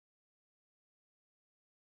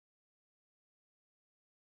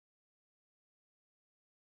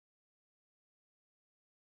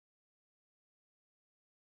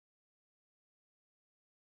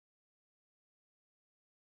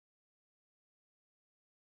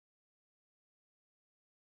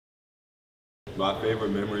My favorite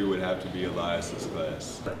memory would have to be Elias's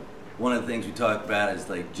class. One of the things we talked about is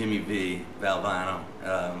like Jimmy V. Valvano,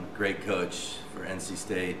 great coach for NC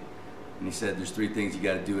State. And he said there's 3 things you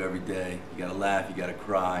got to do every day. You got to laugh, you got to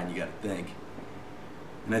cry, and you got to think.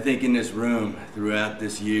 And I think in this room, throughout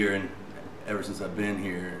this year, and ever since I've been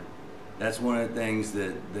here, that's one of the things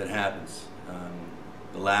that happens.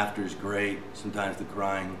 The laughter is great. Sometimes the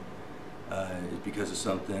crying is because of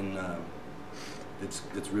something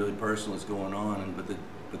that's really personal that's going on.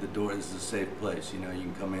 But the door is a safe place. You know, you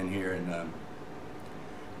can come in here, and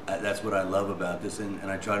that's what I love about this. And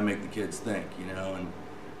I try to make the kids think. You know,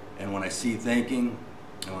 and when I see thinking,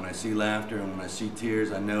 and when I see laughter, and when I see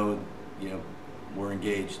tears, I know, you know, we're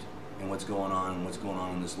engaged in what's going on and what's going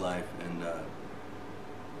on in this life, and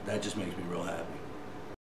that just makes me real happy.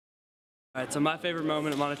 All right, so my favorite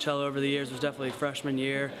moment at Monticello over the years was definitely freshman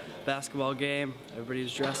year basketball game. Everybody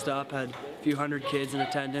was dressed up, had a few hundred kids in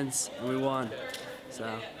attendance, and we won. So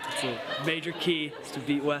that's a major key, is to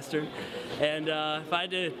beat Western. And if I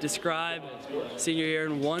had to describe senior year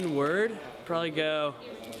in one word, I'd probably go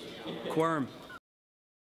quirm.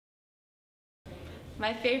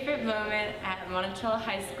 My favorite moment at Monticello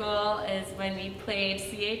High School is when we played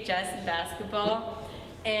CHS in basketball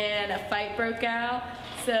and a fight broke out,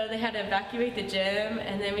 so they had to evacuate the gym,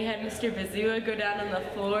 and then we had Mr. Bazua go down on the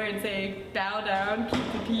floor and say, "Bow down,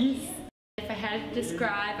 keep the peace." If I had to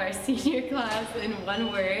describe our senior class in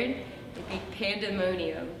one word, it'd be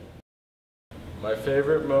pandemonium. My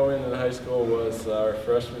favorite moment in high school was our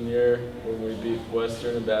freshman year when we beat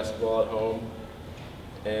Western in basketball at home.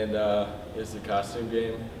 And it's the costume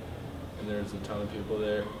game, and there's a ton of people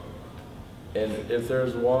there. And if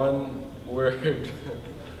there's one word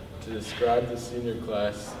to describe the senior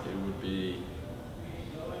class, it would be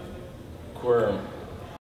quirm.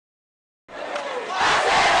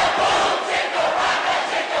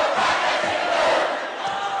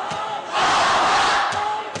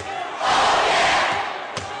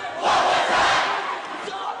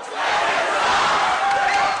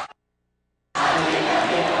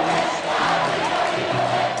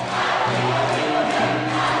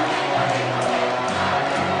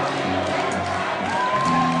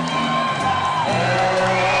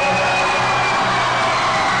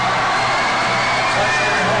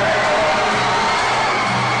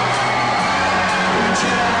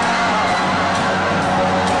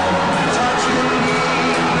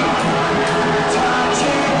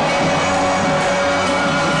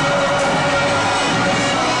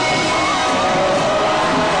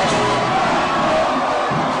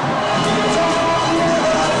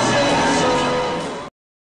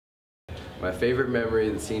 My favorite memory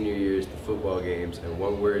of the senior year is the football games, and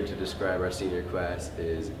one word to describe our senior class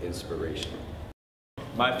is inspiration.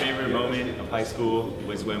 My favorite moment of high school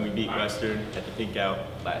was when we beat Western at the Pink Out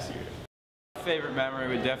last year. My favorite memory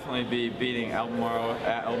would definitely be beating Albemarle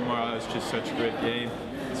at Albemarle. It was just such a great game.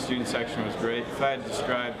 The student section was great. If I had to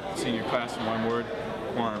describe the senior class in one word,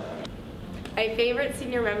 quirm. My favorite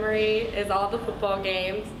senior memory is all the football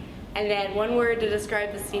games, and then one word to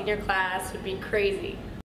describe the senior class would be crazy.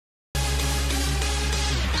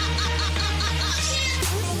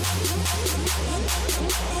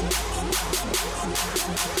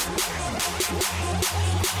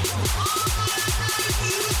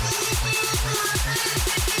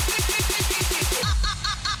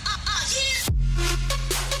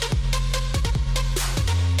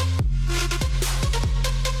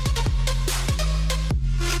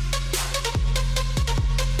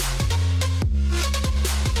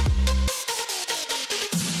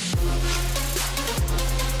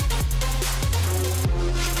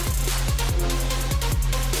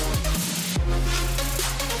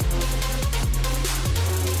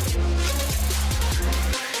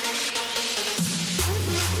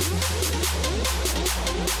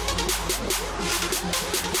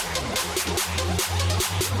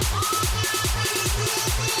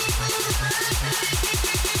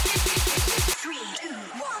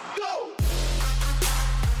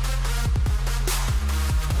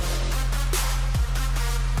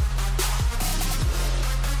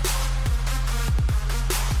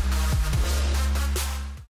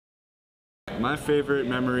 My favorite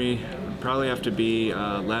memory would probably have to be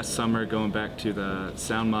last summer going back to the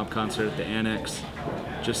Sound Mob concert at the Annex.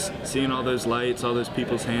 Just seeing all those lights, all those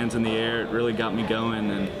people's hands in the air, it really got me going,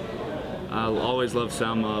 and I'll always love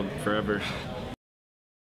Sound Mob forever.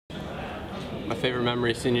 My favorite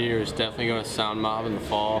memory senior year is definitely going to Sound Mob in the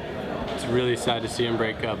fall. It's really sad to see them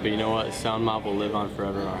break up, but you know what? Sound Mob will live on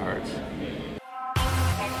forever in our hearts.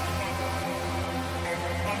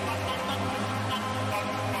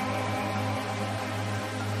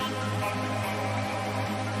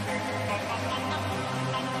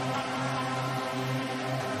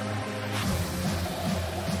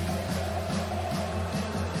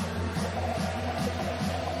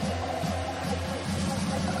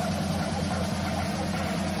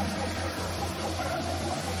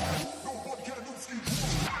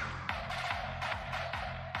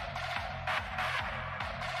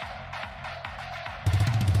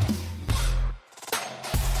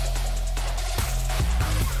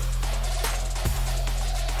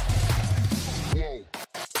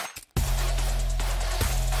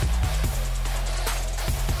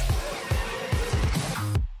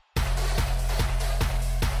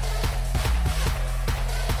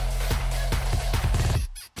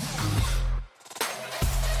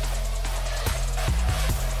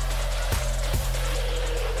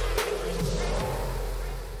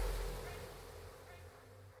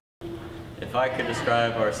 I could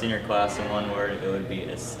describe our senior class in one word, it would be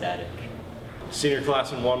ecstatic. Senior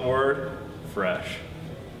class in one word, fresh.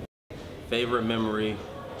 Favorite memory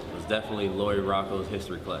was definitely Lori Rocco's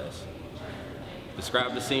history class.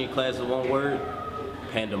 Describe the senior class in one word,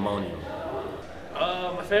 pandemonium.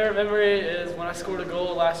 My favorite memory is when I scored a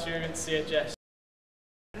goal last year against CHS.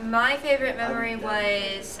 My favorite memory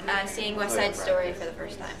was seeing West Side Story for the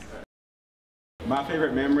first time. My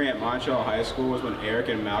favorite memory at Monticello High School was when Eric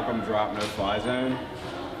and Malcolm dropped No Fly Zone.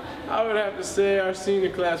 I would have to say our senior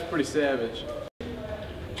class was pretty savage.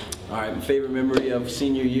 Alright, my favorite memory of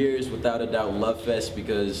senior year is without a doubt Love Fest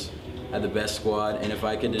because I had the best squad, and if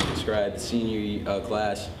I could describe the senior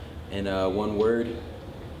class in one word,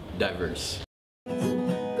 diverse.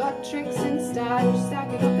 Got tricks and styles,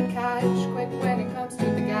 stacking up the cash, quick when it comes to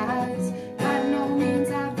the guys. By no means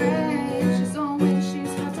average, she's on when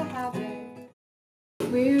she's got to have it.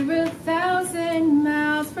 We're 1,000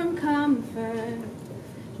 miles from comfort.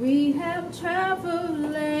 We have traveled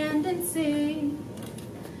land and sea.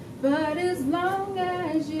 But as long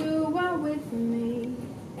as you are with me,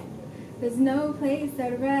 there's no place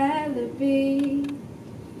I'd rather be.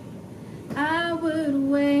 I would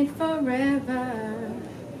wait forever,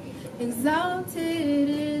 exalted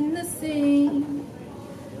in the scene.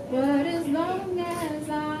 But as long as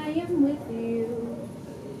I am with you,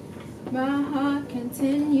 my heart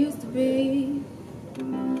continues to beat.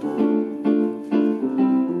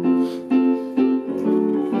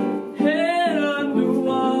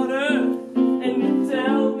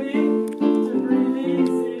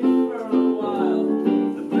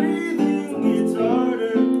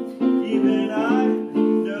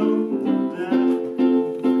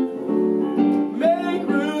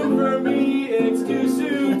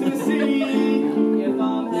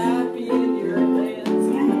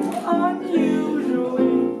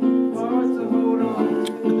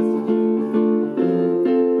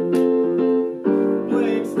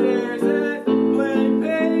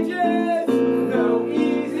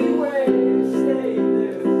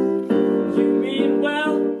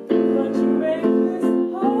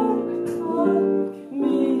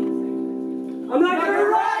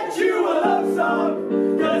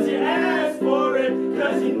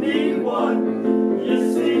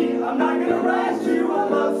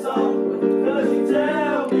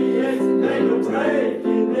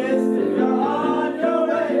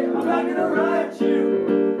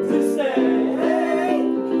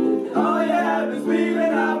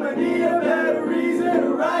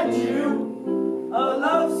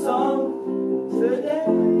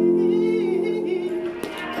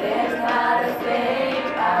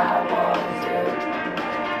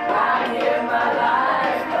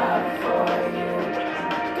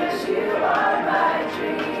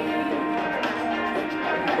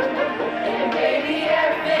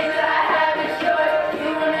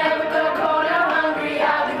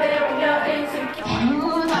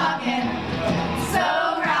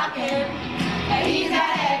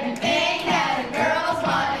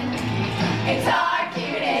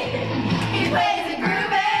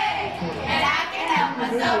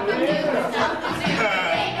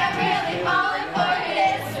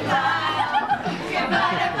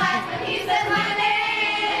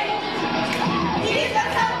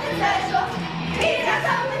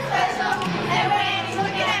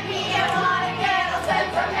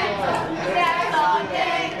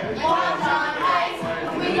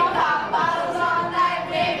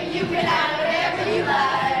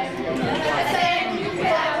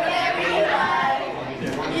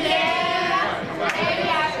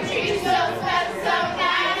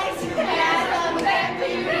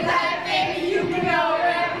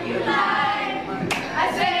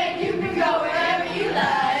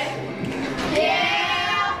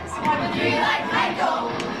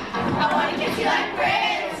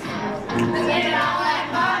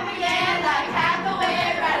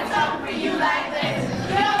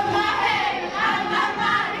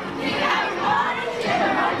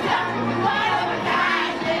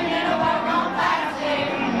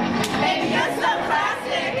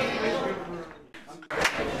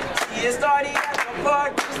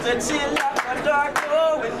 Chill out the dark,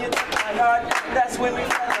 oh, when you took my heart, that's when we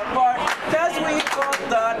fell apart. Cause we both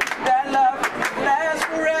thought that love lasts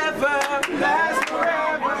forever, lasts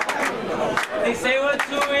forever. They say we're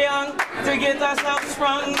too young to get ourselves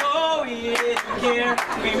sprung, oh, we didn't care.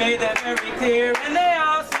 We made that very clear, and they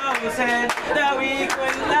also said that we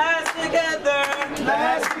couldn't last together,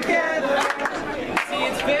 last together. See,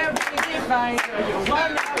 it's very divine, you're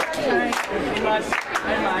one of a kind, you must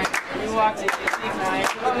mind. You walk to your night,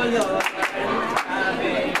 oh Lord, my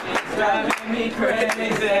baby's driving me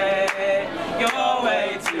crazy. You're you're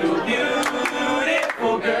way too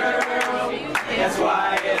beautiful, girl. That's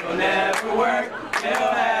why it'll never work. They'll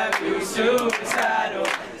have you suicidal,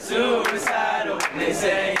 suicidal. They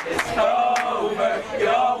say it's over.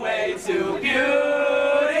 You're way too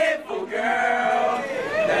beautiful, girl.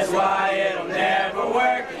 That's why it'll never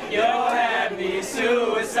work. You'll have me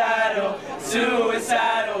suicidal,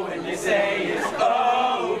 suicidal when they say it's over.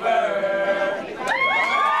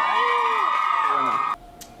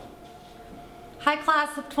 Hi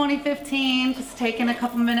class of 2015, just taking a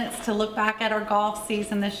couple minutes to look back at our golf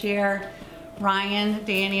season this year. Ryan,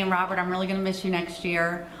 Danny, and Robert, I'm really gonna miss you next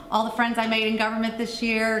year. All the friends I made in government this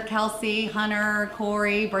year, Kelsey, Hunter,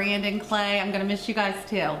 Corey, Brandon, Clay, I'm gonna miss you guys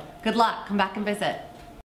too. Good luck, come back and visit.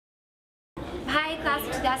 Hi class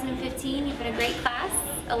of 2015, you've been a great class,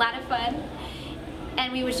 a lot of fun,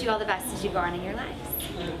 and we wish you all the best as you go on in your lives.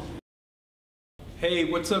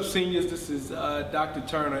 Hey, what's up seniors? This is Dr.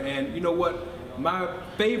 Turner, and you know what? My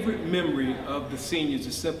favorite memory of the seniors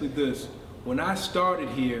is simply this. When I started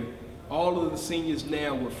here, all of the seniors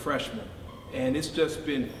now were freshmen, and it's just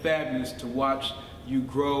been fabulous to watch you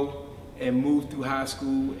grow and move through high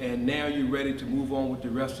school, and now you're ready to move on with the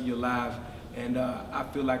rest of your lives, and I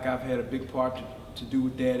feel like I've had a big part to do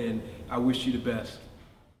with that, and I wish you the best.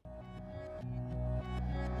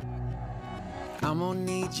 I'm gonna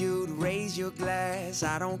need you to raise your glass.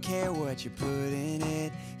 I don't care what you put in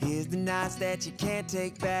it. Here's the nights that you can't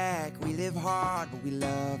take back. We live hard, but we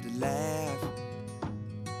love to laugh.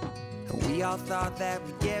 And we all thought that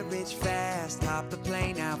we'd get rich fast. Hop the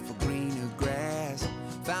plane out for greener grass.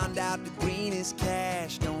 Found out the greenest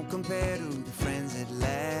cash don't compare to the friends that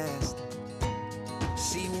last.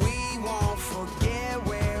 See, we won't forget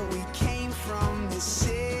where we came from. The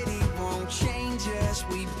city won't change us.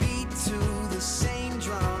 We beat to the same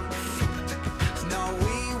drum. No,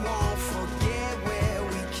 we won't forget where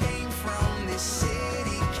we came from. This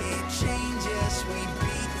city can't change us. We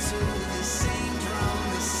beat to the same drum,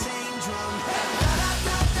 the same drum.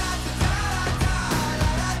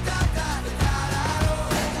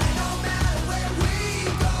 No matter where we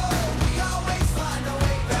go, we always find a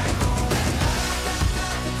way back home.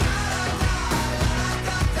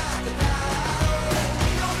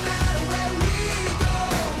 No matter where we go,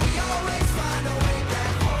 we always find a way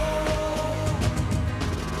back home.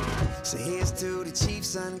 So here's to the cheap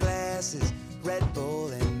sunglasses, Red Bull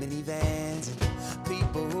and minivans, and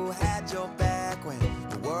people who had your back when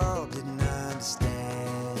the world didn't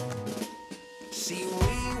understand. See,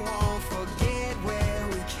 we won't forget where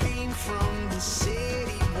we came from. The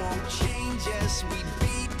city won't change us. We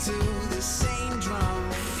beat to the same drum.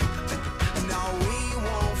 No, we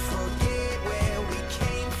won't forget where we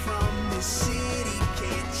came from. The city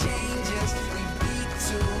can't change us. We beat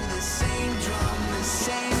to the same drum, the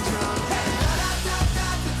same drum.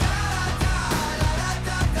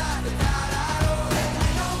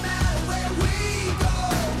 No matter where we go,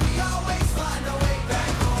 we always find a way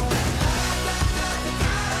back home.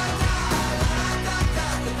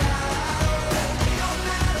 No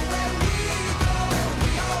matter where we go,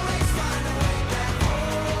 we always find a way back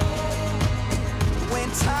home. When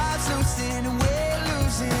time's losing and we're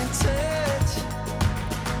losing touch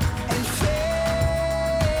and fading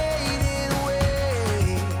away,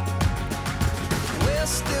 we'll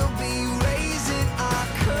still be raising our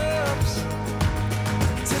cups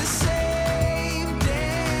to the same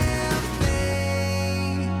damn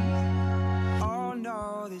thing. Oh no,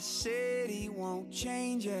 this city won't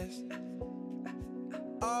change us.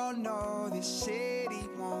 Oh no, this city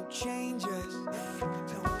won't change us.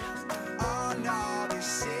 Oh no, this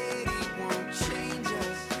city won't change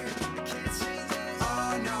us.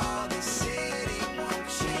 Oh no, this city won't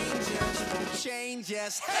change us. Won't change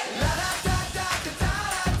us. La da da da da da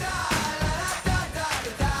da. La da da da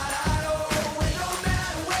da da. Oh, and no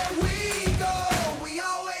matter where we go, we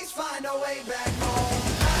always find a way back home.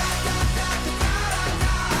 La da da da da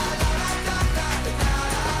da. La da da da da da.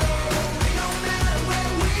 Oh, no matter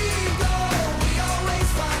where we go, we always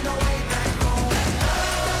find a way back home.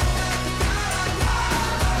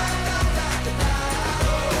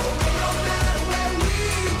 No matter where we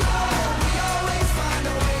go, we always find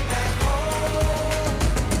a way back home.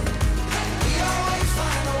 We always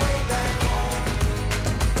find a way back home.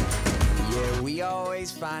 Yeah, we always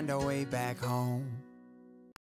find a way back home.